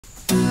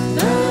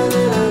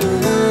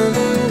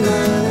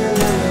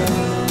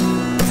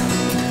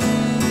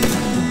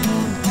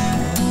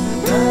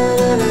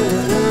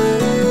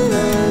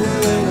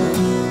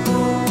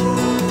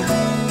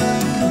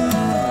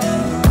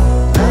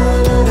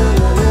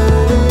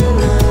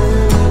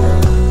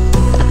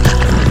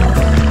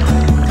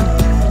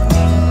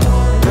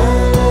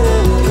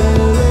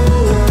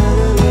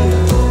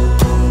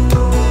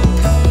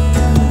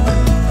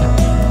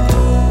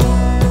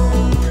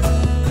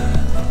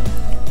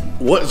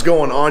What's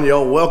going on,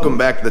 y'all? Welcome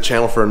back to the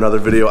channel for another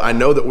video. I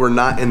know that we're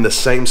not in the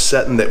same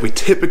setting that we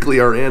typically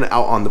are in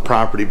out on the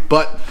property,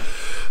 but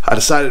I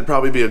decided it'd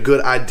probably be a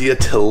good idea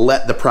to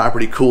let the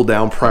property cool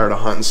down prior to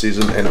hunting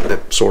season, and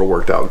it sort of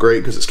worked out great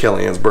because it's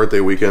Kellyanne's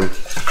birthday weekend.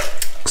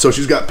 So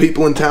she's got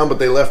people in town, but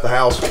they left the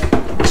house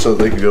so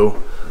they could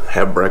go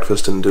have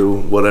breakfast and do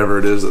whatever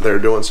it is that they're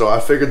doing. So I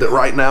figured that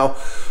right now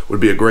would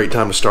be a great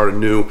time to start a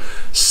new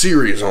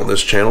series on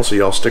this channel, so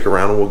y'all stick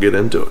around and we'll get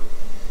into it.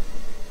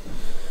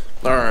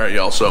 Alright,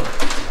 y'all, so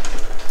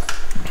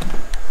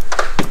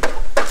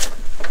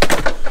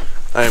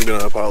I am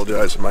going to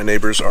apologize. My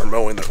neighbors are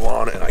mowing their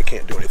lawn and I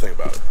can't do anything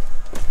about it.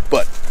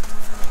 But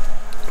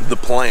the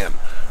plan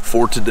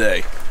for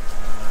today,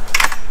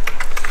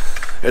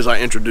 as I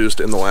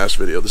introduced in the last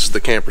video, this is the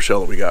camper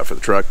shell that we got for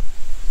the truck.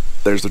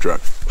 There's the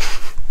truck.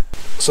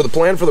 So the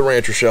plan for the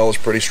rancher shell is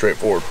pretty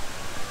straightforward.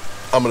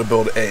 I'm going to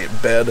build a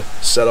bed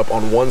set up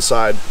on one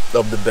side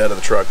of the bed of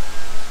the truck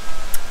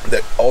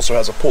that also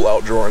has a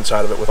pull-out drawer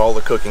inside of it with all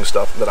the cooking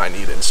stuff that I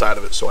need inside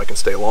of it, so I can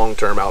stay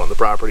long-term out on the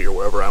property or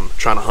wherever I'm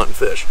trying to hunt and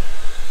fish.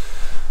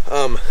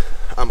 I'm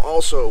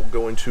also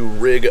going to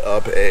rig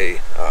up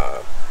a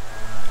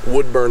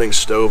wood-burning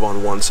stove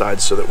on one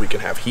side so that we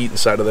can have heat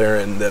inside of there,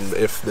 and then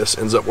if this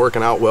ends up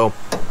working out well,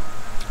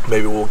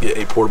 maybe we'll get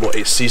a portable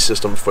AC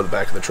system for the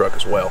back of the truck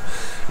as well.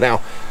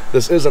 Now,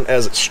 this isn't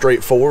as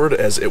straightforward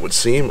as it would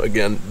seem.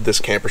 Again, this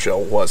camper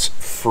shell was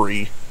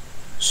free,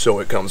 so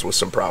it comes with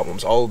some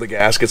problems. All of the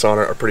gaskets on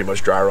it are pretty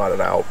much dry rotted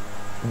out.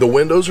 The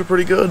windows are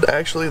pretty good,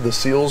 actually. The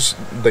seals,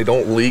 they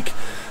don't leak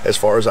as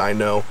far as I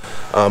know,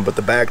 but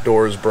the back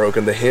door is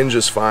broken. The hinge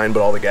is fine, but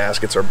all the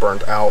gaskets are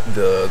burnt out.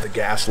 The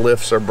gas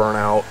lifts are burnt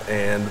out,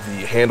 and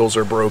the handles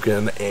are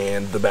broken,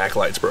 and the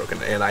backlight's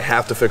broken. And I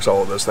have to fix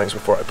all of those things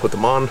before I put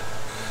them on,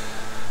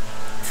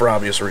 for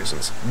obvious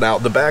reasons. Now,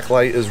 the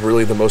backlight is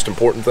really the most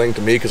important thing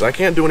to me because I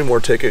can't do any more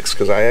tickets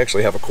because I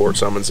actually have a court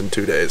summons in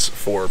 2 days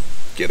for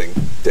getting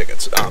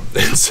tickets,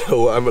 and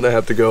so I'm gonna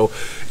have to go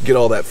get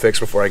all that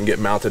fixed before I can get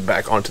mounted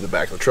back onto the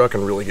back of the truck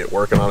and really get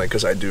working on it,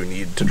 because I do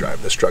need to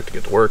drive this truck to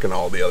get to work and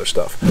all the other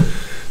stuff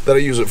that I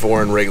use it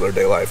for in regular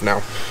day life.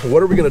 Now,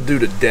 what are we gonna do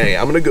today?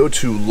 I'm gonna go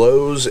to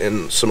Lowe's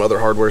and some other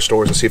hardware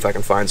stores and see if I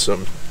can find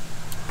some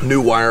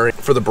new wiring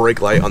for the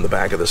brake light on the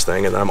back of this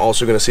thing, and I'm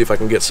also going to see if I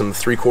can get some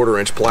 3/4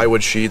 inch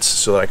plywood sheets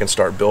so that I can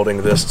start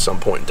building this at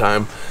some point in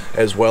time,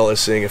 as well as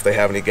seeing if they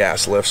have any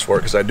gas lifts for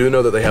it, because I do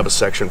know that they have a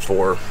section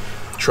for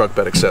truck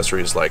bed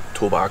accessories like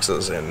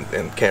toolboxes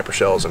and camper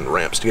shells and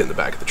ramps to get in the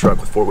back of the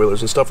truck with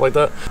four-wheelers and stuff like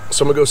that.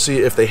 So I'm gonna go see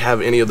if they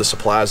have any of the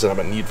supplies that I'm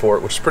gonna need for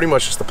it, which is pretty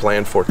much just the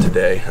plan for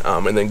today,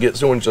 and then get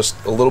doing just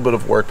a little bit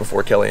of work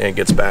before Kellyanne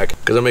gets back,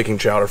 because I'm making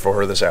chowder for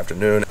her this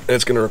afternoon, and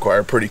it's gonna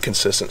require pretty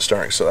consistent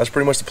stirring. So that's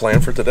pretty much the plan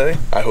for today.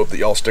 I hope that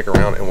y'all stick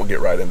around and we'll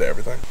get right into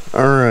everything.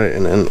 All right,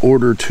 and in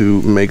order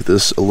to make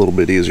this a little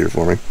bit easier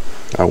for me,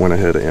 I went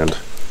ahead and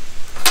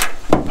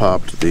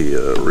popped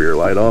the rear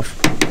light off.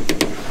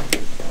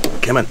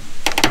 Come on.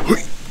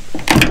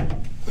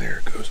 There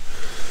it goes.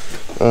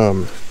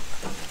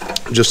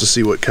 Just to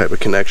see what type of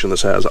connection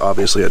this has.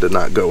 Obviously, I did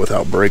not go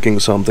without breaking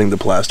something. The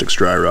plastic's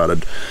dry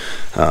rotted.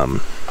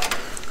 And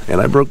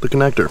I broke the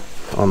connector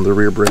on the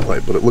rear brake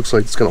light, but it looks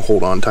like it's going to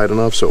hold on tight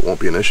enough so it won't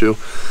be an issue.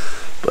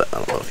 But I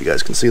don't know if you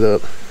guys can see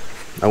that.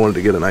 I wanted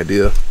to get an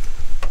idea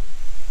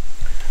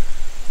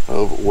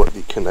of what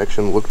the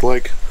connection looked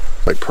like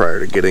prior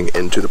to getting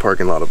into the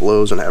parking lot of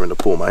Lowe's and having to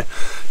pull my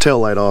tail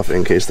light off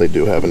in case they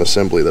do have an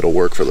assembly that'll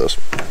work for this.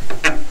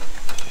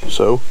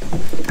 So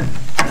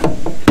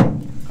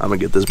I'm gonna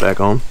get this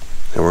back on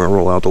and we're gonna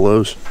roll out to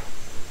Lowe's.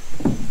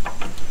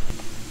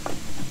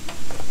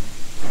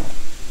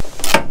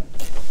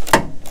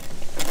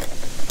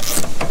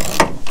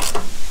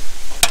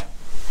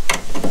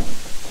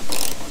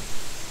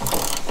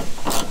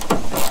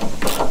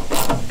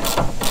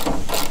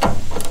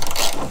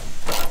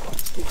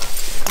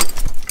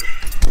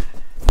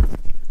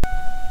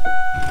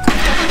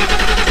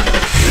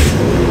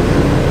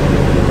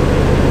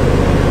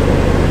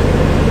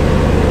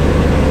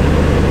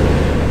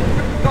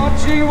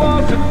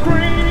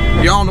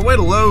 Y'all, on the way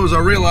to Lowe's, I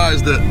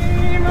realized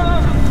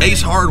that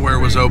Ace Hardware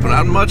was open.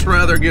 I'd much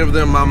rather give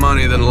them my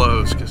money than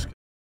Lowe's.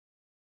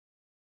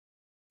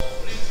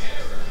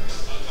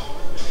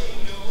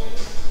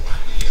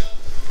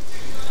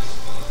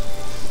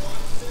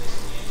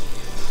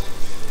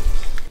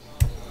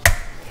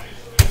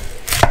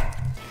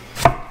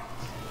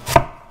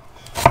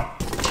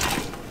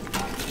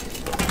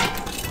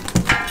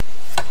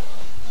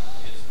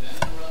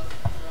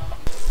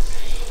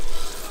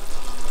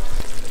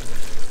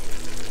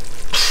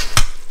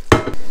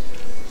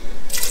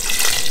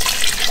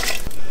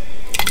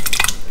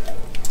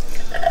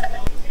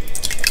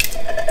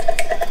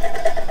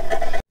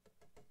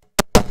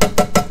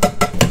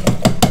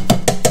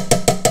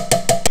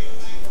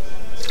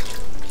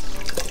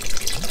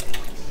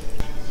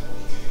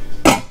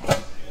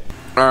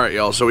 Alright,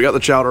 y'all, so we got the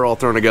chowder all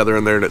thrown together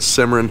in there, and it's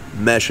simmering,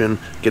 meshing,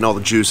 getting all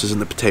the juices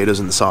and the potatoes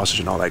and the sausage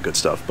and all that good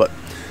stuff. But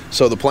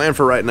so the plan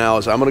for right now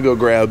is I'm going to go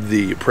grab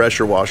the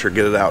pressure washer,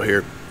 get it out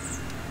here,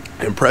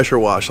 and pressure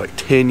washed like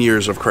 10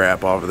 years of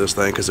crap off of this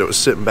thing because it was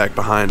sitting back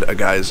behind a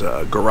guy's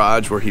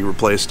garage where he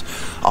replaced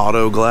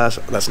auto glass.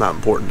 That's not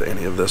important to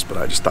any of this, but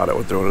I just thought I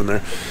would throw it in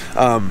there.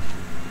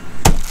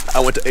 I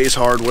went to Ace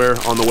Hardware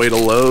on the way to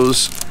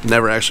Lowe's.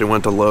 Never actually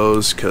went to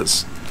Lowe's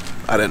because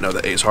I didn't know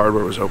that Ace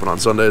Hardware was open on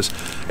Sundays,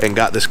 and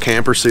got this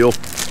camper seal.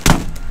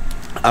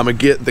 I'm gonna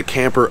get the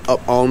camper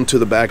up onto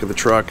the back of the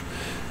truck.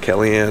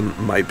 Kellyanne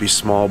might be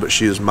small, but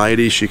she is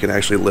mighty. She can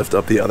actually lift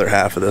up the other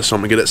half of this. So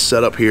I'm gonna get it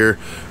set up here,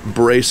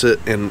 brace it,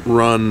 and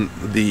run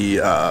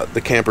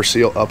the camper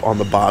seal up on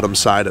the bottom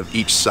side of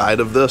each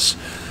side of this,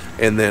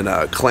 and then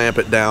clamp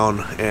it down.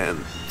 And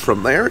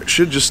from there, it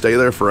should just stay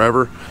there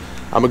forever.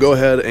 I'm gonna go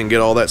ahead and get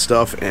all that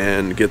stuff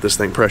and get this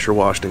thing pressure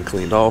washed and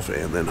cleaned off,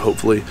 and then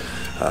hopefully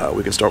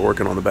we can start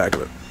working on the back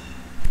of it.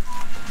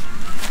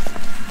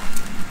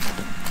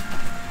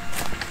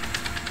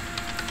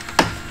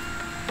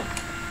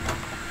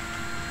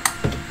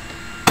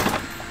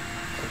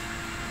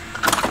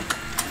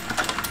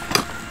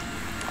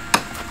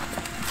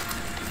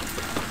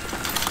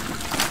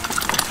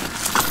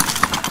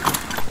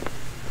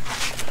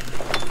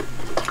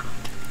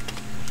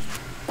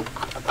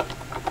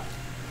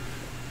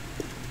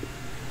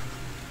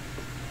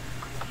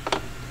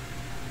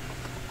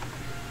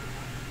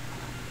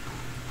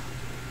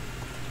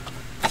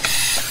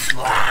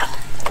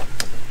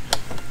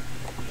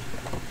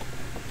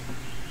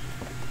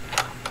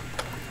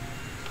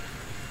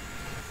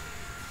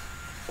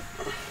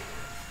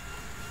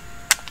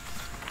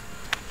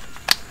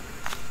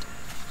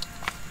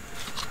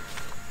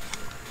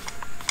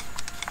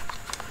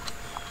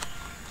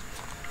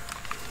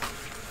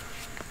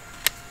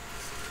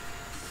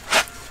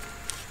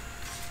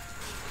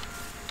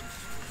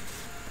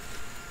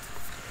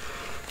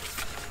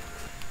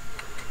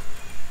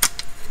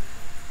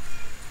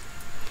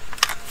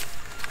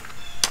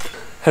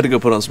 Had to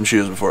go put on some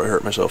shoes before I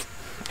hurt myself.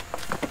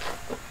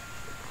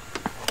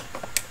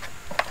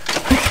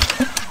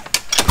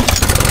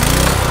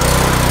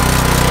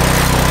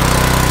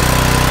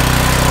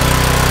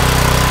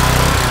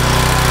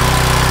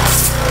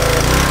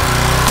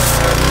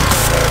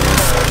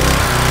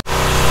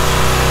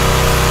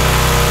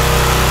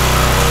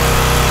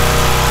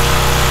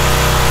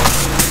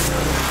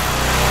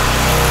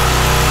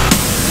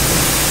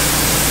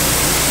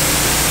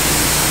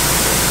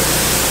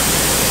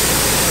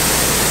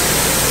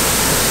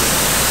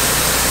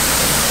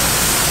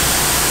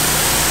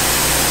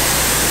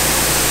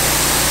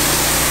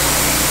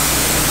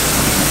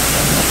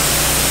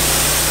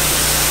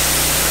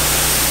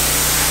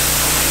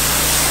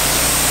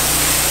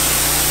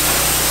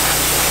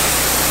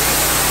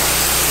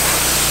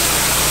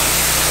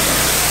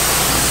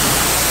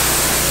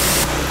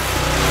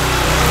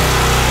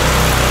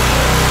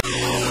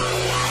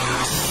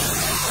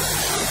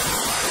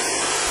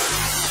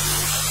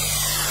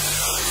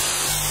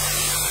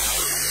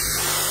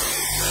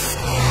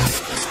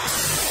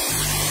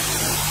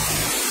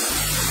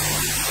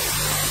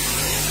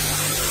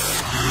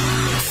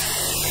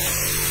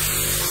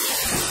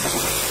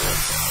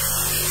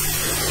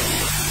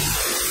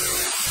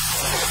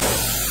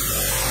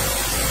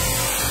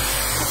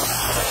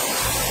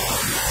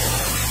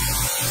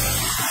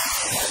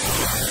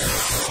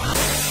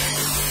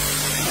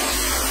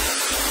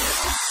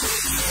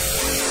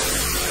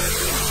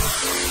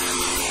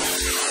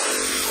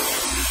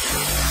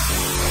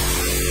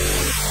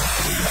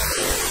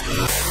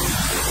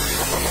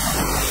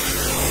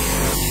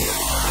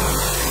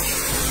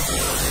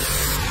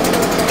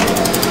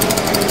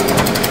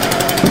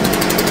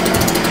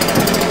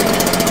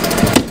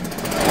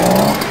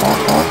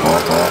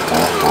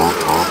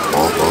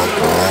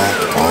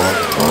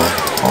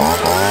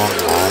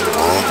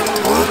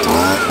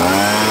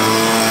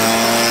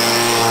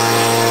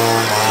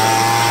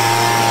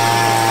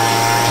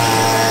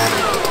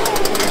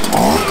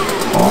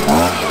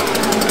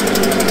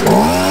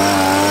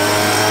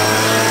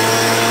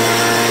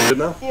 Good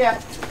now? Yeah.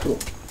 Cool.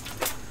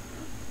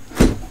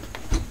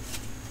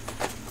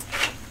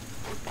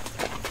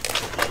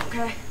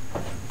 Okay.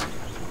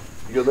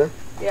 You good there?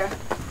 Yeah.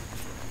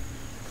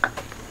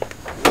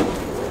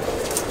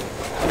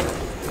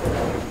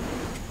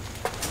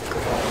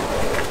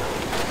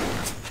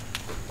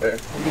 There, you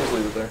can just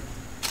leave it there.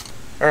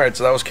 Alright,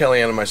 so that was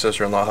Kellyanne and my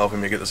sister-in-law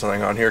helping me get this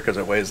thing on here because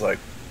it weighs like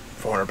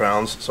 400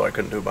 pounds, so I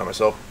couldn't do it by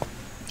myself.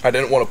 I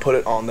didn't want to put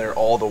it on there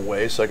all the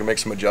way so I could make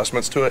some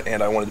adjustments to it,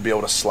 and I wanted to be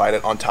able to slide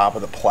it on top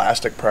of the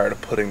plastic prior to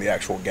putting the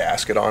actual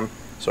gasket on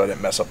so I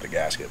didn't mess up the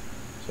gasket.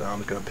 So now I'm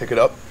just going to pick it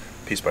up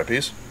piece by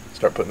piece,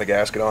 start putting the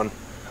gasket on.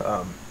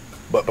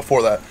 But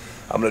before that,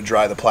 I'm going to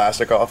dry the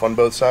plastic off on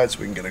both sides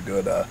so we can get a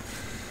good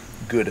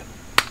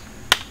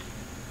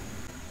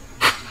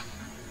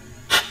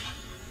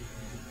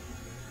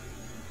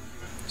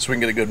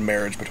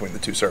marriage between the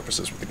two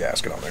surfaces with the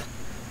gasket on there.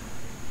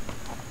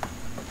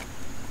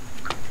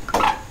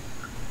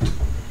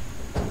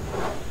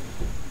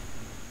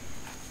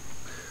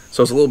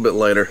 So it's a little bit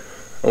later.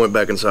 I went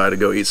back inside to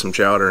go eat some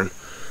chowder and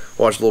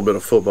watch a little bit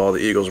of football. The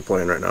Eagles are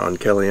playing right now, and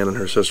Kellyanne and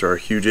her sister are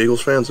huge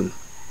Eagles fans, and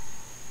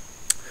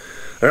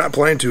they're not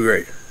playing too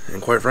great.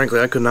 And quite frankly,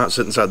 I could not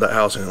sit inside that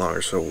house any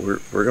longer, so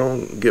we're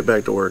going to get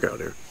back to work out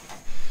here.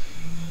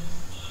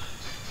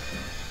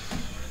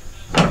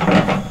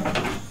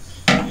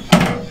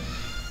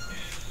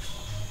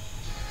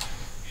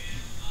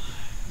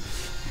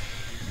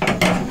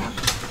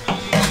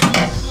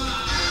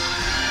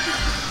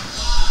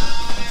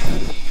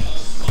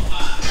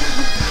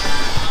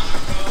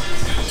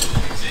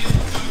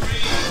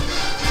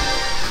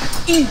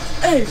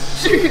 E-A-G-L-L-E-S,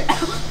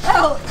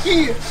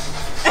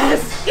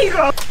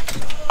 Eagle.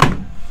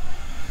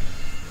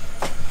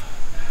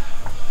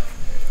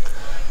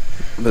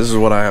 This is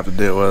what I have to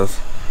deal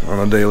with on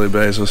a daily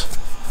basis.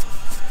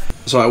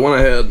 So I went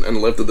ahead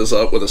and lifted this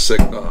up with a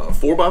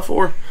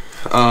 4x4.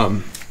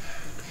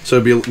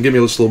 So give me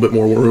just a little bit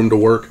more room to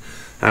work.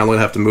 I only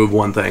have to move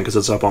one thing because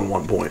it's up on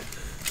one point.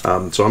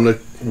 So I'm going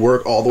to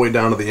work all the way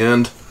down to the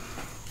end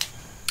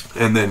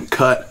and then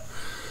cut,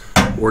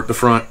 work the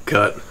front,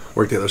 cut,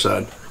 work the other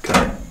side,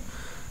 cut,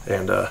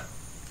 and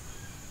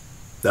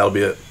that'll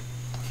be it.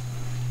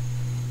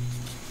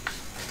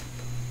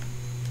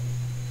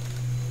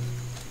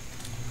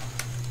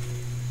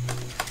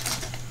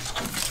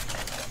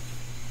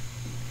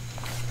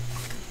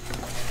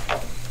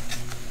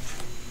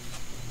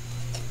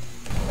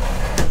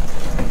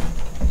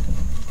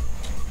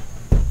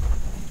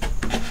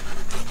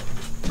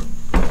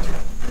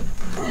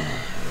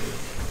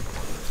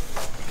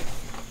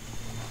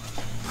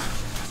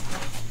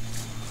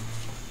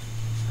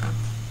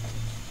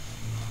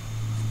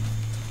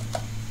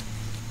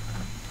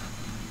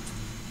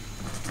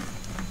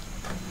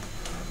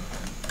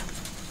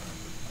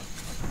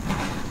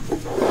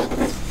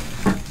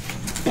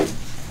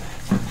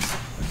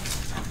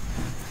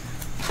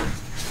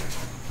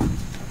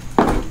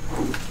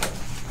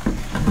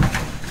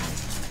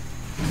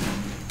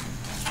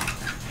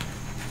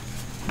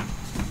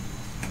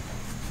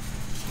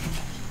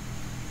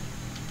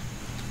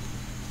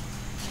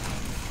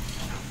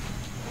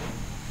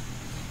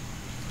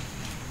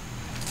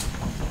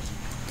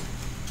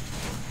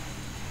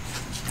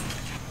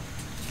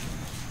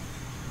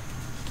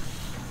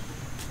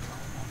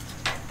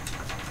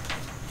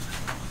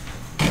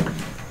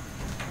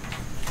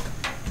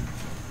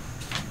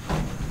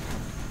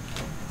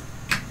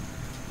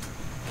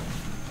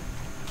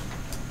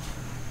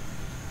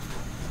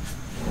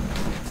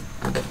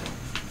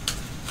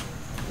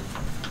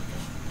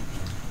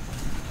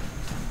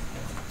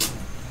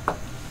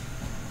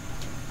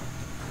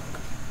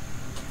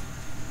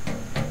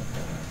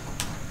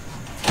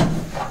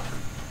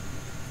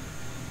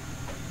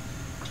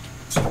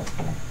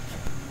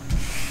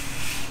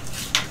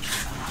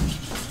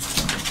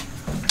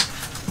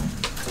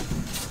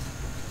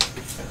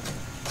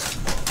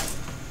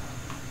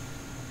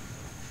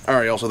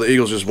 Alright, y'all, so the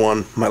Eagles just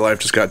won. My life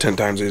just got 10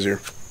 times easier.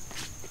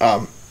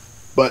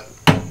 But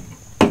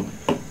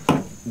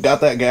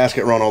got that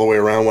gasket run all the way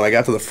around. When I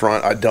got to the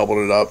front, I doubled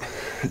it up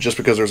just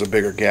because there's a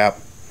bigger gap.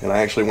 And I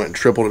actually went and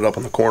tripled it up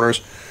on the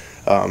corners.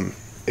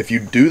 If you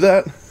do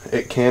that,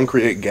 it can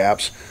create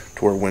gaps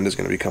to where wind is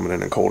going to be coming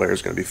in and cold air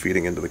is going to be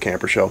feeding into the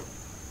camper shell.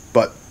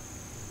 But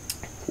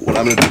what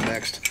I'm going to do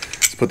next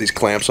is put these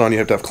clamps on. You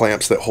have to have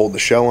clamps that hold the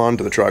shell on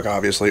to the truck,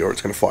 obviously, or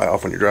it's going to fly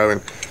off when you're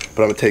driving.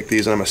 But I'm going to take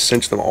these and I'm going to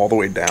cinch them all the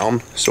way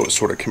down so it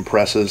sort of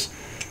compresses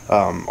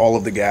all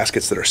of the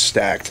gaskets that are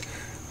stacked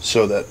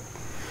so that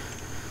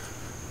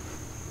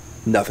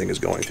nothing is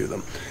going through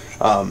them.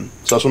 So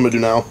that's what I'm going to do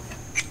now.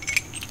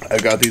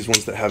 I've got these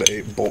ones that have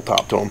a bolt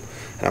top to them,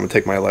 and I'm going to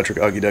take my electric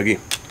Uggy Duggy,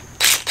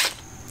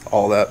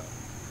 all that,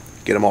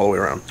 get them all the way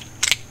around.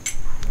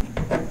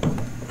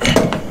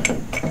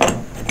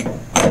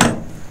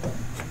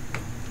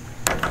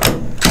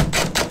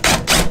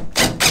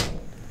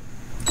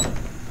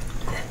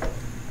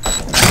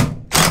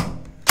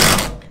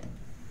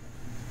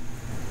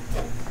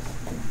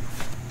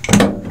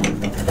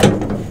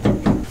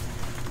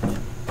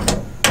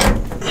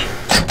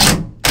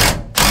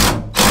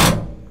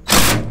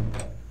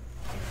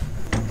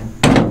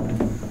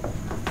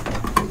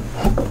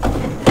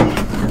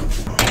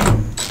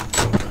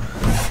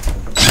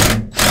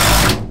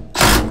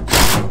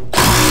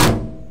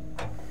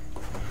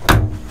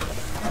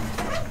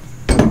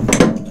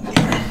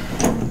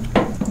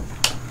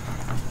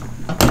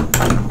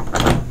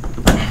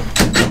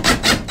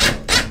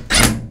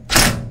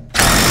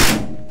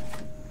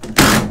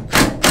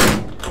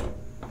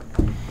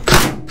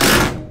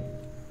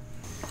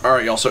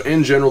 Alright, y'all, so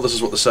in general, this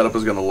is what the setup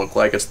is going to look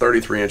like. It's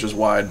 33 inches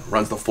wide,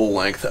 runs the full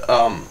length.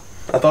 I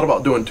thought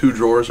about doing 2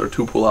 drawers or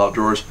 2 pull-out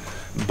drawers,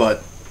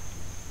 but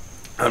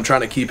I'm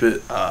trying to keep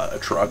it a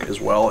truck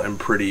as well and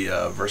pretty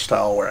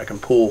versatile, where I can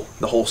pull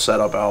the whole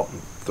setup out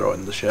and throw it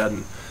in the shed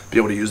and be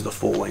able to use the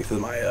full length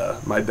of my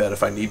my bed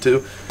if I need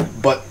to.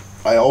 But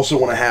I also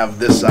want to have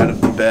this side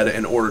of the bed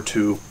in order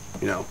to,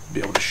 you know,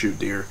 be able to shoot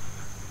deer,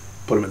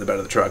 put them in the bed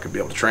of the truck, and be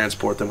able to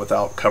transport them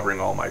without covering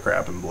all my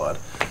crap in blood.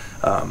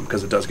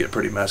 Because it does get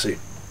pretty messy,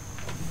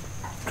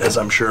 as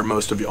I'm sure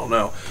most of y'all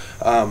know.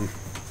 So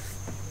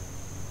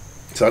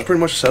that's pretty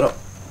much the setup.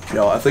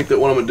 Y'all, I think that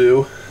what I'm going to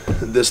do,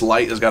 this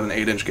light has got an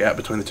 8-inch gap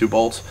between the 2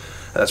 bolts.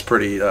 That's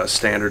pretty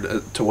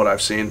standard to what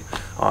I've seen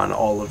on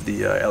all of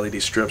the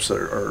LED strips that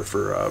are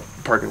for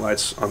parking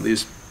lights on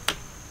these,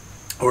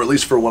 or at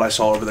least for what I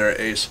saw over there at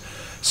Ace.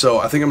 So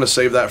I think I'm going to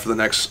save that for the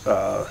next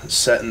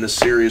set in this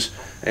series,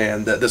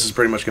 and this is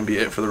pretty much going to be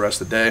it for the rest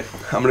of the day.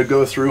 I'm going to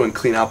go through and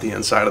clean out the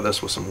inside of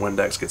this with some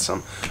Windex, get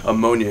some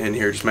ammonia in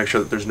here, just make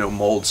sure that there's no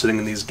mold sitting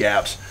in these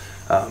gaps,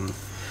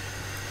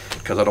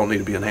 because I don't need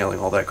to be inhaling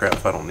all that crap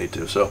if I don't need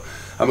to. So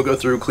I'm going to go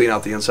through, clean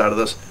out the inside of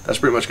this. That's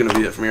pretty much going to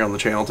be it from here on the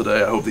channel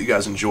today. I hope that you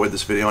guys enjoyed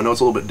this video. I know it's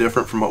a little bit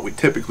different from what we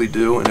typically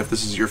do, and if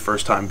this is your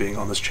first time being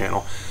on this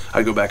channel,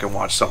 I'd go back and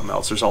watch something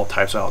else. There's all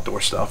types of outdoor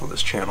stuff on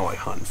this channel, like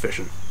hunting,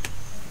 fishing.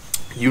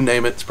 You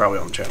name it, it's probably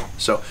on the channel.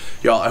 So,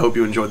 y'all, I hope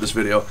you enjoyed this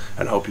video,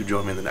 and I hope you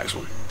join me in the next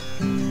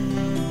one.